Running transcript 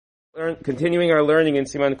continuing our learning in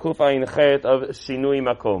Siman Kuf Ayin Chet of Shinui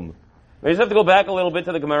Makom. We just have to go back a little bit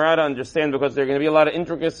to the Gemara to understand, because there are going to be a lot of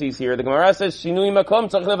intricacies here. The Gemara says, Shinui Makom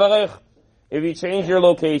tzarich levarech. If you change your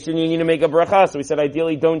location, you need to make a bracha. So we said,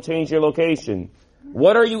 ideally, don't change your location.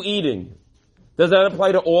 What are you eating? Does that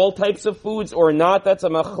apply to all types of foods or not? That's a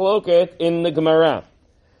machloket in the Gemara.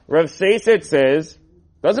 Rav Sheshet says,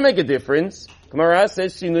 doesn't make a difference. Gemara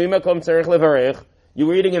says, Shinui Makom tzarich levarech. You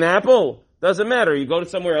were eating an apple? Doesn't matter. You go to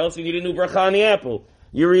somewhere else, you need a new bracha on the apple.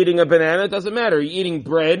 You're eating a banana? Doesn't matter. You're eating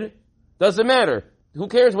bread? Doesn't matter. Who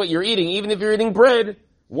cares what you're eating? Even if you're eating bread,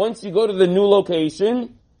 once you go to the new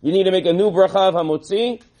location, you need to make a new bracha of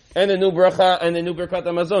hamotzi and a new bracha and a new birkat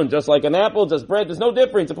hamazon. Just like an apple, just bread. There's no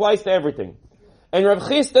difference. It applies to everything. And Rav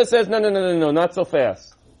Chisda says, no, not so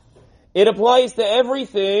fast. It applies to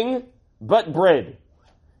everything but bread.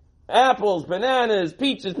 Apples, bananas,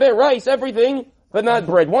 peaches, pear, rice, everything, but not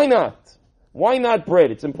bread. Why not? Why not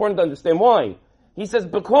bread? It's important to understand why. He says,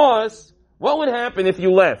 because what would happen if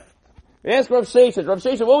you left? Ask Rav Sheshet. Rav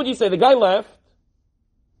Sheshet, what would you say? The guy left,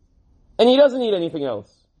 and he doesn't eat anything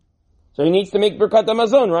else. So he needs to make Birkat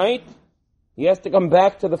HaMazon, right? He has to come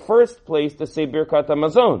back to the first place to say Birkat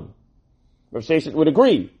HaMazon. Rav Sheshet would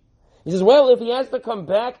agree. He says, well, if he has to come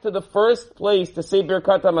back to the first place to say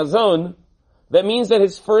Birkat HaMazon, that means that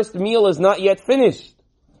his first meal is not yet finished.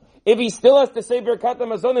 If he still has to say Birkat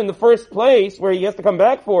HaMazon in the first place, where he has to come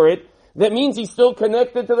back for it, that means he's still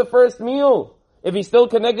connected to the first meal. If he's still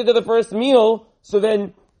connected to the first meal, so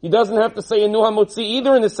then he doesn't have to say a Nu HaMotzi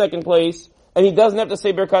either in the second place, and he doesn't have to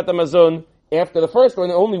say Birkat HaMazon after the first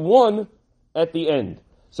one, only one at the end.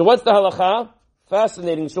 So what's the halacha?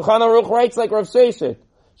 Fascinating. Shulchan Aruch writes like Rav Sheshet.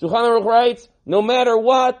 Shulchan Aruch writes, no matter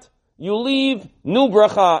what, you leave new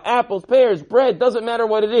bracha, apples, pears, bread, doesn't matter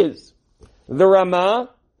what it is. The Rama,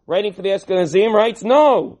 writing for the Ashkenazim, writes,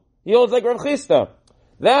 no. He holds like Rav Chisda.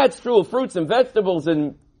 That's true of fruits and vegetables,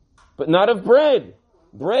 but not of bread.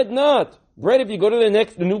 Bread not. Bread, if you go to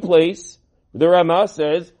the new place, the Rama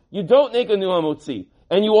says, you don't make a new hamotzi,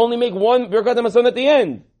 and you only make one Birkat HaMazon at the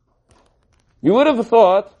end. You would have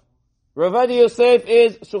thought, Rav Ovadia Yosef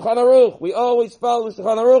is Shulchan Aruch. We always follow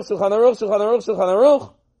Shulchan Aruch, Shulchan Aruch, Shulchan Aruch,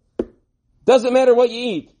 Shulchan Aruch. Doesn't matter what you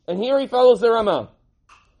eat. And here he follows the Rama.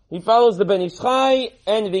 He follows the Ben Ish Chai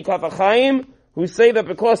and the Kaf HaChaim, who say that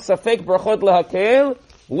because Safek Brachot Lehakel,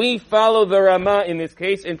 we follow the Rama in this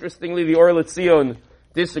case. Interestingly, the Or L'Tzion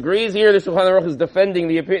disagrees here. The Shulchan Aruch is defending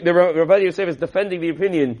the Rav Ovadia Yosef is defending the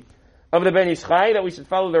opinion of the Ben Ish Chai that we should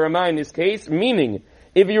follow the Rama in this case, meaning,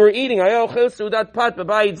 if you were eating,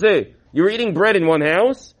 you were eating bread in one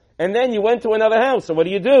house, and then you went to another house, so what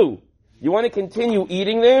do? You want to continue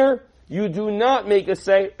eating there? You do not make a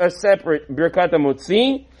separate Birkat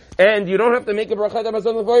HaMotzi, and you don't have to make a Birkat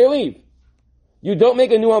HaMazon before you leave. You don't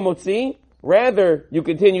make a new HaMotzi, rather, you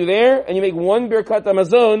continue there, and you make one Birkat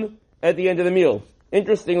HaMazon at the end of the meal.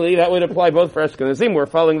 Interestingly, that would apply both for Ashkenazim, we're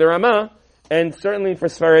following the Rama, and certainly for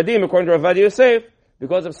Sfaradim, according to Rav Ovadia Yosef,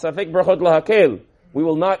 because of Safek Brachot Lahakel, we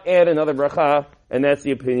will not add another bracha, and that's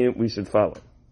the opinion we should follow.